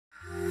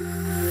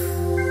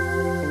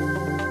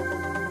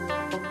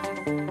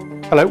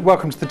Hello,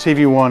 welcome to the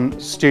tvONE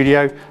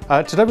studio.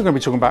 Today we're going to be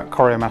talking about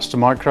CORIOmaster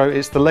Micro.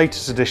 It's the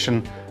latest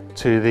addition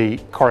to the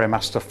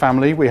CORIOmaster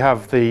family. We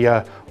have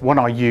the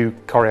 1RU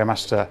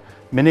CORIOmaster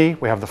Mini,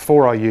 we have the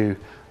 4RU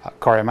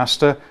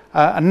CORIOmaster,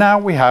 and now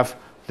we have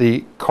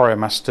the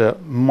CORIOmaster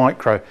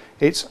Micro.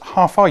 It's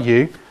half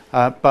RU,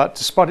 but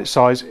despite its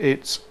size,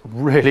 it's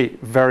really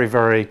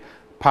very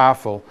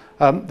powerful.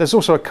 There's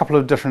also a couple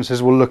of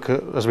differences we'll look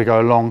at as we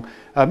go along.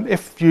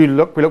 If we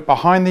look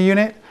behind the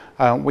unit,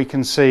 we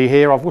can see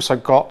here I've also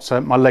got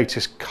my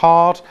latest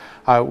card,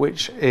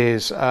 which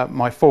is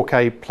my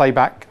 4K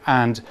playback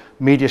and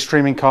media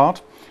streaming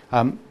card.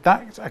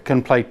 That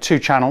can play 2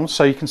 channels,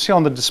 so you can see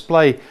on the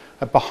display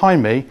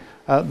behind me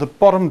the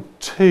bottom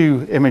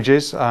 2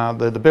 images,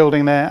 the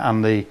building there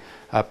and the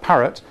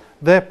parrot,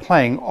 they're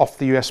playing off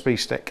the USB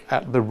stick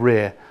at the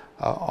rear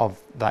of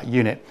that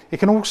unit. It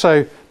can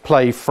also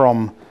play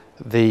from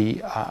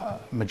the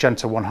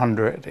Magenta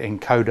 100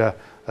 encoder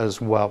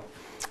as well.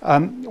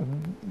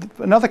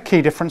 Another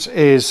key difference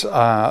is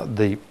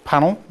the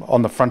panel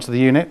on the front of the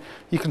unit.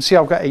 You can see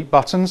I've got 8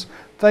 buttons.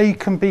 They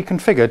can be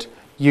configured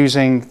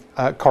using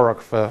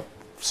CORIOgrapher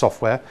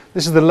software.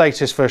 This is the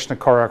latest version of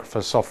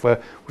CORIOgrapher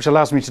software, which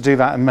allows me to do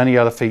that and many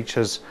other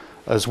features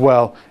as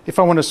well. If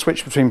I want to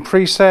switch between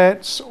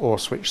presets or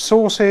switch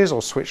sources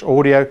or switch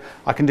audio,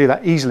 I can do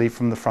that easily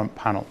from the front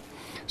panel.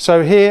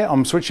 So here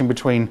I'm switching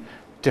between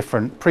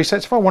different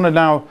presets. If I want to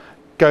now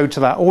go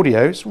to that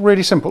audio, it's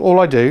really simple. All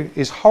I do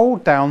is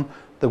hold down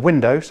the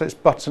window, so it's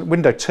button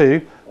window 2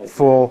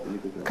 for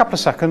a couple of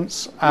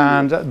seconds,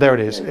 and there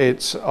it is,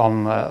 it's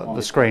on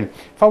the screen.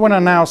 If I want to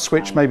now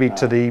switch maybe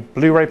to the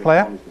Blu-ray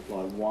player,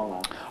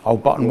 I'll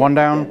button 1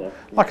 down,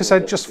 like I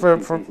said, just for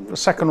a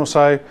second or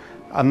so,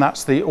 and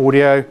that's the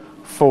audio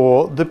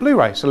for the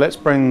Blu-ray. So let's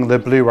bring the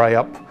Blu-ray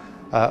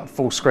up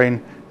full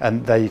screen,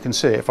 and there you can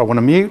see it. If I want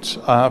to mute,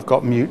 I've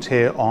got mute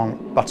here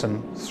on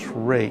button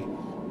 3.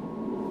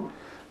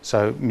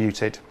 So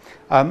muted.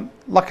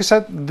 Like I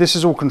said, this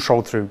is all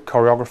controlled through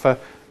CORIOgrapher.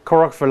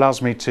 CORIOgrapher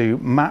allows me to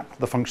map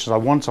the functions I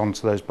want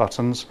onto those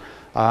buttons.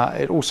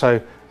 It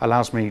also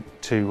allows me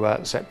to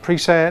set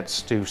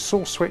presets, do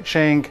source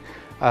switching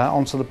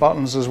onto the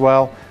buttons as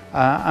well.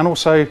 And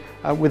also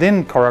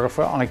within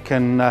CORIOgrapher I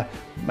can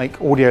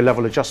make audio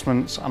level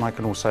adjustments, and I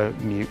can also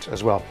mute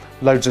as well.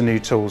 Loads of new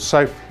tools.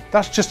 So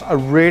that's just a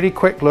really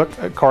quick look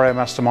at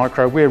CORIOmaster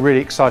Micro. We're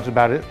really excited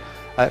about it.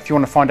 If you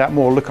want to find out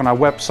more, look on our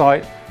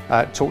website,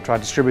 talk to our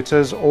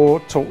distributors or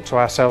talk to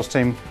our sales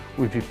team.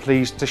 We'd be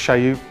pleased to show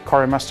you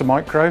CORIOmaster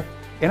Micro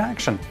in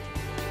action.